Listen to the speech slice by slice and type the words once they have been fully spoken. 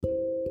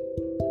Okay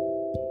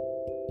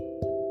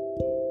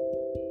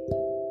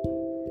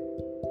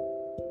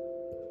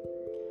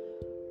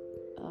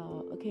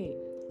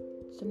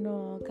ကျွန်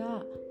တော်က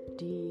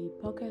ဒီ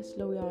podcast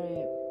လုပ်ရ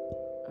တဲ့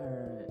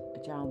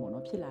အကြောင်းပေါ့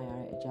နော်ဖြစ်လာရ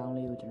တဲ့အကြောင်း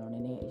လေးကိုကျွန်တော်န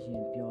ည်းနည်းအရ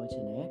င်ပြောချ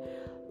င်တယ်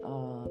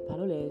ဘာ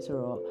လို့လဲဆို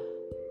တော့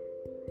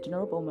ကျွန်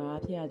တော်တို့ပုံမှန်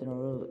အားဖြင့်ကျွန်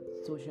တော်တို့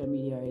social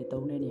media တွေ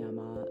သုံးတဲ့နေရာ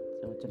မှာ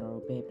ကျွန်တော်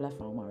တို့ဘယ်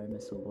platform မှာပဲမ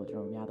ဆိုပေါ့ကျွ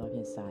န်တော်တို့များသောအားဖြ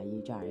င့်စာ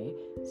ရေးကြတယ်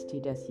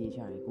status ရေးကြ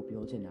တယ်ကို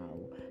ပြောချင်တာ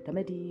ကိုဒါပေ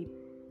မဲ့ဒီ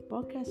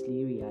podcast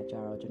လေးတွေကကြ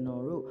တော့ကျွန်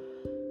တော်တို့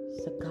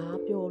စကား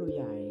ပြောလို့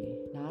ရတယ်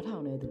နားထော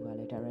င်တဲ့သူက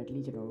လည်း directly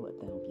ကျွန်တော်တို့အ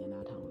တန်ကိုပြန်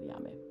နားထောင်လို့ရ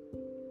မယ်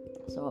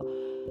ဆိုတော့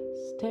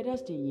status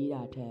တွေရေး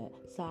တာထက်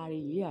စာတွေ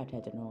ရေးတာထ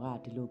က်ကျွန်တော်က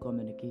ဒီလို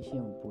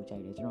communication ကိုပိုကြို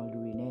က်တယ်ကျွန်တော်လူ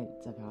တွေနဲ့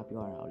စကား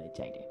ပြောတာကိုလည်း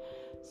ကြိုက်တယ်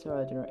ဆို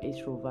တော့ကျွန်တော်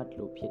extrovert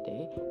လို့ဖြစ်တ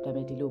ယ်ဒါပေ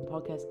မဲ့ဒီလို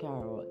podcast က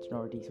တော့ကျွန်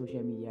တော်ဒီ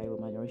social media တွေ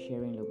ပေါ်မှာကျွန်တော်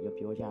sharing လုပ်ပြီး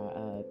ပြောကြ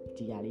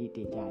ဒီဟာလေးတ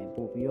င်ကြရင်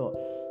ပို့ပြီးတော့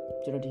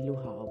ကျွန်တော်ဒီလို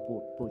ဟာကို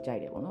ပိုကြို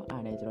က်တယ်ပေါ့နော်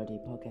အားနဲ့ကျွန်တော်ဒီ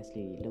podcast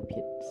လေးလုပ်ဖြ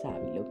စ်စ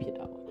ပြီးလုပ်ဖြစ်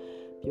တာပေါ့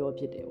ပြော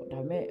ဖြစ်တယ်ပေါ့ဒါ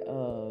ပေမဲ့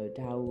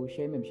ဒါကို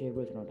share မ share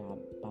လို့ကျွန်တော်ဒါ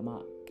ဘာမှ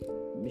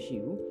မရှိ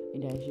ဘူး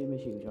intention မ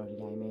ရှိဘူးကျွန်တော်ဒီ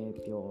တိုင်းပဲ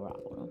ပြောတာ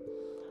ပေါ့နော်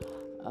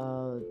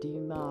ဒီ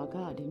မှာက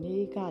ဒီ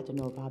နေ့ကကျွန်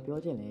တော်ဘာပြော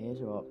ချင်လဲ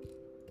ဆိုတော့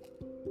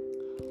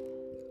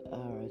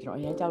ကျွန်တော်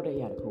အရင်ကြောက်တဲ့အ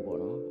ရာတစ်ခုပေါ့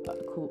နော်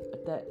အ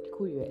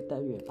ခုအရွယ်ပို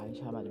င်း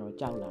ခြားမှာကျွန်တော်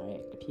ကြောက်လာတဲ့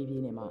တဖြည်းဖြ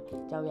ည်းနဲ့မှ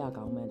ကြောက်ရ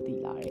ကောင်းမှန်းသိ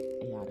လာတဲ့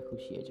အရာတစ်ခု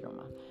ရှိရကျွန်တော်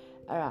မှာ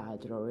အဲ့ဒါက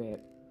ကျွန်တော်ရဲ့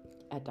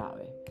အတ္တ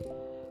ပဲ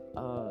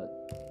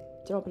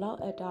ကျွန်တော်ဘလောက်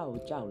အတ္တကို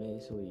ကြောက်လဲ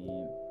ဆိုရ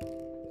င်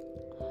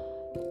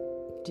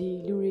ဒီ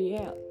လူတွေ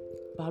ရဲ့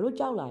ဘာလို့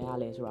ကြောက်လာရ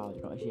လဲဆိုတာကို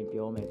ကျွန်တော်အရင်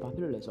ပြောမယ်ဘာဖြ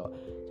စ်လို့လဲဆိုတော့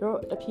ကျွန်တော်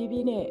တဖြည်းဖြ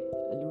ည်းနဲ့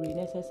လူတွေ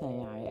နဲ့ဆက်ဆံ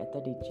ရတဲ့အသ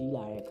က်တွေကြီး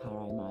လာတဲ့ခါ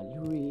တိုင်းမှာလူ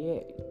တွေ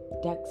ရဲ့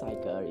dark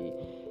cycle တွေ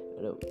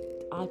အဲ့လို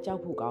အားကြော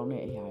က်ဖို့ကောင်း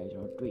တဲ့အရာတွေကျွ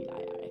န်တော်တွေ့လာ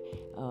ရတယ်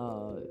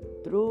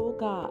သူတို့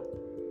က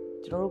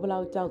ကျွန်တော်တို့ဘယ်လော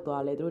က်ကြောက်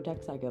သွားလဲသူတို့ dark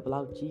cycle ဘယ်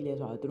လောက်ကြီးလဲ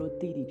ဆိုတော့သူတို့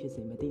သိသည်ဖြစ်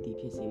စေမသိသည်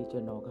ဖြစ်စေကျွ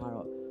န်တော်က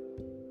တော့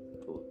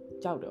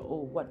ကြောက်တယ်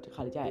what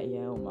ခါကြအရ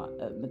န်ဟိုမှာ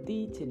မသိ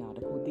ချင်တာတ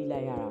ခုသိ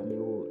လိုက်ရတာ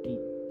မျိုးဒီ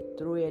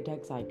သူတို့ရဲ့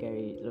dark cycle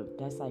တွေ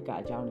dark cycle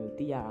အကြောင်းတွေကို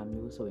သိရတာ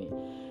မျိုးဆိုရင်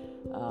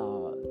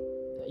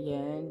အရ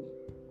န်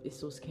is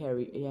so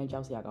scary အရင်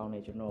ကြောက်စရာကောင်းတ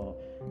ယ်ကျွန်တော်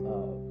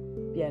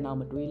ပြန်အောင်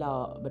မ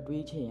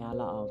တွေးချင်ရ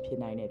လောက်အောင်ဖြစ်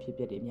နိုင်တဲ့ဖြစ်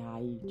ပျက်တွေအများ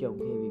ကြီးကြုံ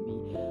ခဲ့ပြီး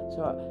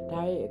ဆိုတော့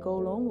ဒါတွေအကု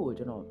န်လုံးကို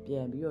ကျွန်တော်ပြ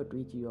န်ပြီးတော့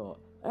တွေးကြည့်တော့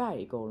အဲ့ဒါ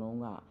တွေအကုန်လုံး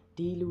က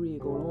ဒီလူတွေ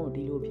အကုန်လုံးကို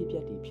ဒီလိုဖြစ်ပျ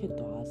က်တွေဖြစ်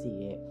သွားစေ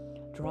တဲ့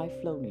drive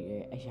flow နေ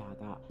တဲ့အရာ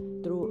က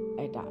သူတို့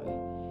အတ္တပဲ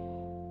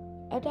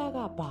အတ္တက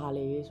ဘာ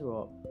လဲဆို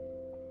တော့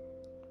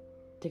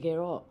တကယ်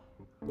တော့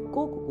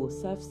ကို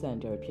self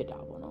center ဖြစ်တာ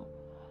ပေါ့နော်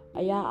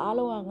အရာအား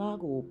လုံးကငါ့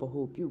ကိုဗ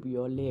ဟုပြုပြီး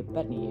တော့လေပ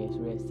တ်နေရဲ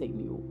ဆိုတဲ့စိတ်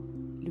မျိုး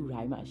လူ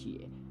တိုင်းမှာရှိ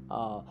တယ်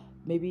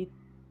maybe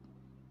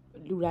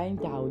လူတိုင်း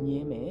ဒါကိုည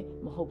င်းမယ်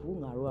မဟုတ်ဘူး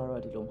ငါတို့က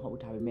တော့ဒီလိုမဟုတ်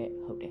ဒါပေမဲ့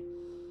ဟုတ်တယ်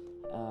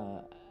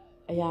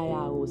အရာ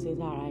ကိုစဉ်း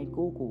စားတိုင်း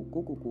ကို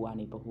က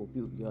နေဗဟု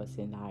ပြုပြီးတော့စ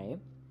ဉ်းစားတယ်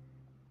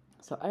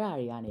ဆိုတော့အဲ့ဒါ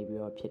တွေကနေပြီး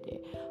တော့ဖြစ်တယ်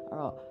အဲ့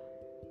တော့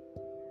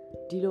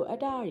ဒီလိုအ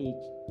တ္တတွေ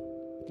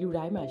လူ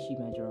တိုင်းမှာရှိ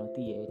မှကျွန်တော်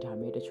သိရတယ်ဒါပေ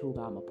မဲ့တချို့က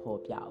မဖော်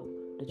ပြဘူး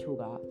တချို့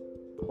က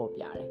ဖော်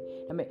ပြတယ်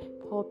ဒါပေမဲ့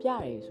ဖော်ပြ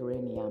တယ်ဆို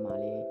တဲ့နေရာမှာ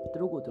လေသူ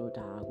တို့ကို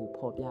ဒါကို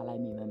ဖော်ပြလို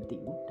က်မိမှမသိ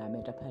ဘူးဒါပေ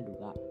မဲ့တစ်ဖက်လူ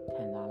က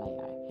ခံစားလိုက်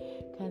ရတယ်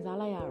ခံစား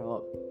လိုက်ရ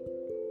တော့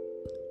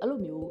အဲ့လို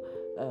မျိုး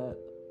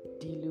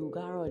ဒီလူက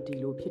တော့ဒီ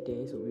လိုဖြစ်တ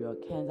ယ်ဆိုပြီးတော့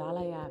ခံစား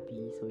လိုက်ရပြီ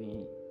ဆိုရ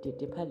င်ဒီ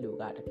တစ်ဖက်လူ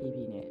ကတဖြည်းဖြ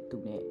ည်းနဲ့သူ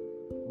နဲ့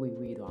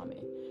ဝေးသွားမ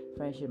ယ်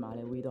friendship မှာလ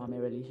ည်းဝေးသွားမ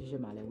ယ်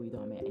relationship မှာလည်းဝေး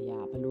သွားမယ်အရာ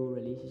ဘလို့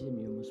relationship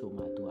မျိုးမဆို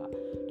မှသူက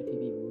တဖြည်း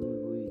ဖြည်း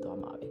ဝေးသွား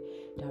မှာပဲ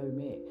ဒါပေ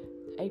မဲ့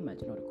အဲ့မှာ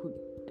ကျွန်တော်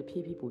တဖြ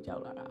ည်းဖြည်းပိုကြော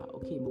က်လာတာ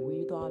okay မ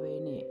ဝေးသွားပဲ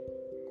နဲ့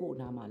ကို့အ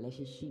နားမှာလက်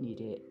ရှိနေ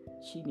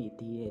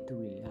သေးတဲ့သူ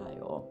တွေက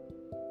ရော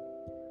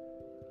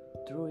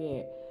သူတို့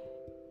ရဲ့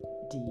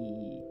ဒီ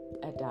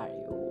အတ္တတွေ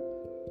ကို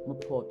မ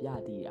ဖော်ပြ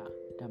သေးတာ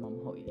ဒါမှမ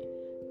ဟုတ်ရင်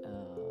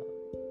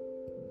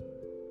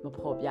မ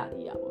ဖော်ပြ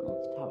သေးတာပေါ့နော်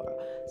ထားပါတော့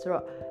ဆို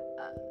တော့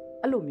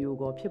အဲ့လိုမျိုး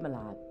ကိုဖြစ်မ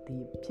လာ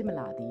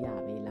သေးတာ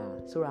ပဲလား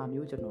ဆိုတာ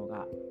မျိုးကျွန်တော်က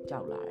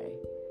ကြောက်လာတယ်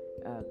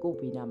ကို့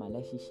ဘေးနားမှာလ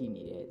က်ရှိ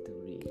နေတဲ့သူ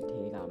တွေ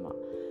ထဲကမှ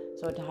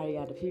ဆိုတော့ဒါတွေက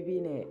တဖြည်းဖြ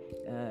ည်းနဲ့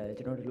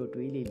ကျွန်တော်ဒီလို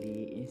တွေးလေ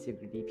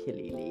insecurity ဖြစ်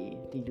လေ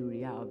ဒီလူတွေ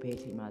ကဘယ်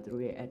အချိန်မှာသူ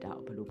တို့ရဲ့အတ္တကို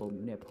ဘယ်လိုပုံ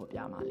မျိုးနဲ့ဖော်ပြ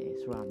မှာလဲ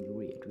ဆိုတာမျိုး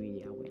တွေအတွေး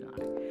တွေကဝင်လာ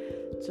တယ်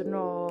ကျွန်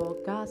တော်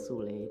ကဆို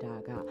လေဒါ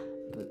က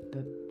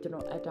ကျွန်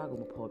တော်အတ္တကို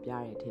မဖော်ပြ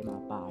တဲ့အထဲမှာ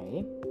ပါတ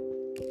ယ်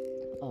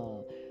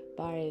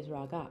ဆို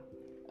တာက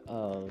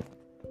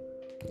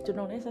ကျွန်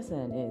တော်နဲ့ဆက်ဆံ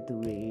တဲ့သူ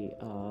တွေ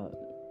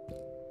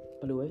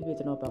ဘယ်လိုပဲဖြစ်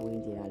ကျွန်တော်ပတ်ဝ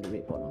န်းကျင်ရလူ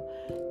တွေပေါ့နော်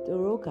သူ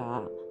တို့က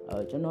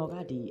ကျွန်တော်က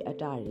ဒီအတ္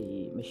တတွေ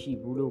မရှိ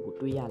ဘူးလို့ကို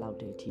တွေးရလောက်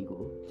တဲ့အထိ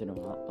ကိုကျွန်တော်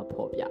ကမ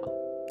ဖော်ပြဘူး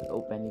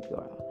openly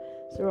ပြောတာ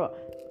ဆိုတော့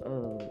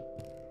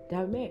ဒါ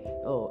ပေမဲ့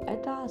အ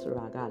တ္တဆို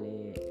တာကလ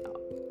ည်း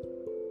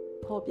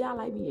ဖော်ပြ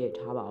လိုက်မိရ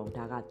ထားပါအောင်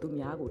ဒါကသူ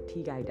များကိုထိ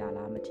ခိုက်တာ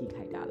လားမထိ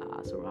ခိုက်တာ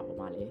လားဆိုတာဟို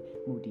မှာလည်း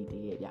မူတည်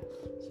သေးရဲ့ဗျ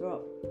ဆို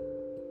တော့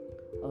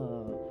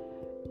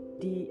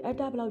ဒီအတ္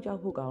တဘယ်လောက်ကြောက်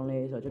ဖို့ကောင်းလဲ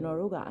ဆိုတော့ကျွန်တော်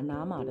တို့ကအ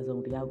နားမှာတစုံ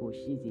တစ်ယောက်ကို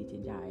ရှိစီခြ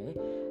င်းကြရဲ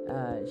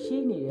ရှိ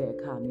နေတဲ့အ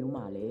ခါမျိုး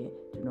မှာလည်း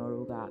ကျွန်တော်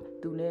တို့က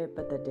သူနဲ့ပ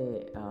တ်သက်တဲ့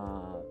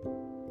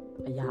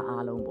အရာ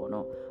အားလုံးပေါ့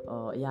နော်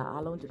အရာ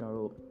အားလုံးကျွန်တော်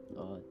တို့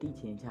တည်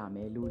ချင်ကြမ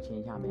ယ်လူချ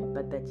င်ကြမယ်ပ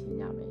တ်သက်ချင်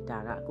ကြမယ်ဒါ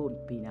ကအခု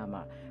ဘီနာ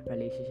မှာ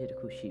relationship တစ်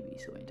ခုရှိပြီ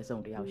ဆိုရင်တစ်စုံ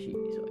တစ်ယောက်ရှိ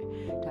ပြီဆိုရင်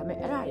ဒါပေမဲ့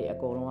အဲ့ဒါတွေအ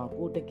ကုန်လုံးက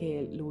ကိုတကယ်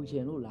လူချ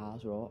င်လို့လား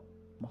ဆိုတော့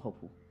မဟုတ်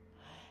ဘူး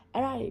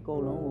အဲ့ဒါတွေအကု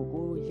န်လုံး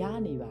ကိုရ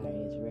နေပါတ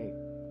ယ်ဆိုတော့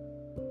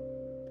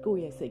ကို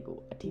ယ့်ရဲ့စိတ်ကို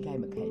အထီးခို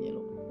က်မခံရင်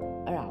လို့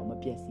အဲ့ဒါကိုမ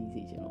ပျက်စီး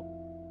စေချင်လို့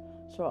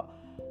ဆိုတော့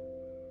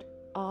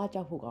အား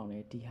ကြောက်ဖို့ကောင်းတ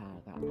ယ်ဒီဟာ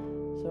က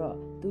ဆိုတော့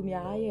သူ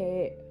များရဲ့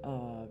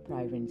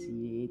privacy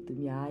တွေသူ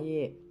များ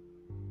ရဲ့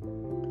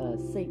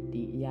စိတ်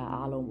ဒီအရာ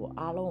အားလုံးပေါ့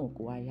အားလုံးကို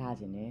ကိုယ်ကရ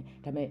ခြင်းတယ်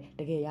ဒါပေမဲ့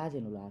တကယ်ရခြ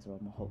င်းလို့လားဆို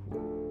တော့မဟုတ်ဘူး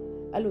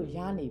အဲ့လိုရ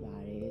နေပါ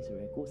တယ်ဆို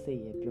ရယ်ကိုယ်စိ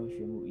တ်ရဲ့ပျော်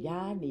ရွှင်မှုရ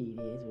နေ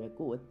တယ်ဆိုရယ်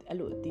ကိုယ်အဲ့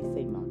လိုအသိ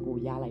စိတ်မှာကို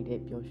ရလိုက်တဲ့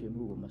ပျော်ရွှင်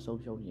မှုကိုမ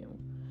ဆုံးရှုံးရင်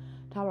ဘူး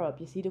ထားပါတော့ပ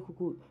စ္စည်းတစ်ခု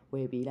ခုဝ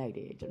ယ်ပေးလိုက်တ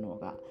ယ်ကျွန်တော်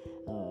က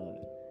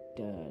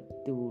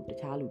သူတ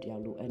ခြားလူတယော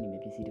က်လိုအပ်နေမ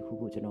ယ့်ပစ္စည်းတစ်ခု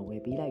ခုကျွန်တော်ဝ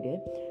ယ်ပေးလိုက်တယ်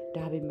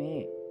ဒါပေမဲ့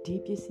ဒီ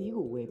ပစ္စည်း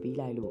ကိုဝယ်ပေး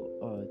လိုက်လို့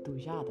သူ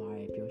ရသွား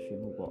တဲ့ပျော်ရွှင်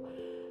မှုပေါ့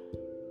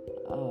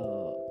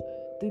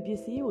သူပ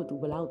စ္စည်းကိုသူ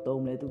ဘယ်လောက်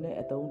သုံးလဲသူနဲ့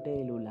အသုံးတဲ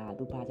လို့လား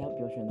သူဘာကြောင့်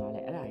ပျော်ရွှင်သွား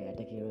လဲအဲ့ဒါတွေက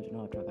တကယ်တော့ကျွန်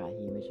တော်တို့က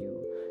ဟီးမရှိ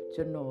ဘူး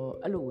ကျွန်တော်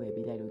အဲ့လိုဝယ်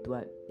ပေးလိုက်လို့သူက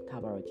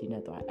ထားပါတော့ကြီးနေ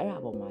သွားတယ်အဲ့ဒါ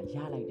ပေါ်မှာရ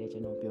လိုက်တဲ့ကျွ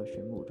န်တော်ပျော်ရွှ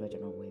င်မှုအတွက်ကျွ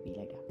န်တော်ဝယ်ပေး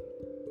လိုက်တာ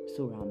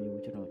ဆိုတာ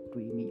မျိုးကျွန်တော်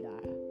တွေးမိလာ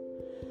တာ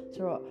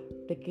ဆိုတော့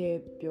တကယ်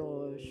ပျော်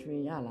ရွှ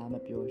င်ရလားမ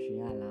ပျော်ရွှင်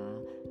ရလား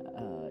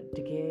တ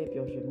ကယ်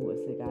ပျော်ရွှင်မှုအ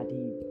စစ်က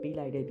ဒီပေး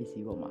လိုက်တဲ့ပစ္စ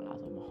ည်းပေါ်မှာလား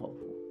ဆိုတော့မဟုတ်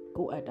ဘူး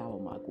ကိုယ့်အတ္တ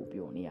ပေါ်မှာကို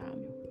ပျော်နေရတာ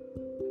မျိုး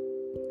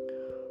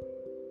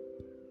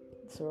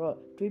ဆိုတော့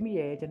တွေးမိ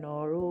တယ်ကျွန်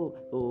တော်တို့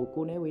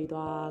ကိုယ်နဲ့ဝေး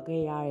သွား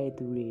ခဲ့ရတဲ့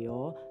သူတွေ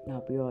ရောနော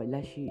က်ပြီးတော့လ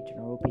က်ရှိကျွန်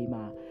တော်တို့ဘေး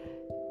မှာ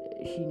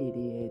ရှိနေ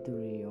သေးတဲ့သူ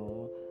တွေရော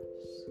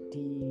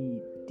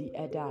ဒီ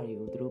အတ္တတွေ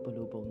ကိုသူတို့ဘယ်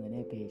လိုပုံစံ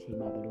နဲ့ဘယ်အချိန်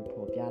မှာဘယ်လို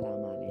ပေါ်ပြလာ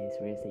မှလဲ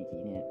ဆိုတဲ့စိတ်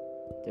ကြီးနဲ့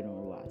ကျွန်တော်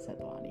တို့ကဆက်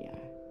သွားနေရ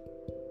တယ်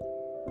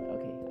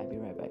Okay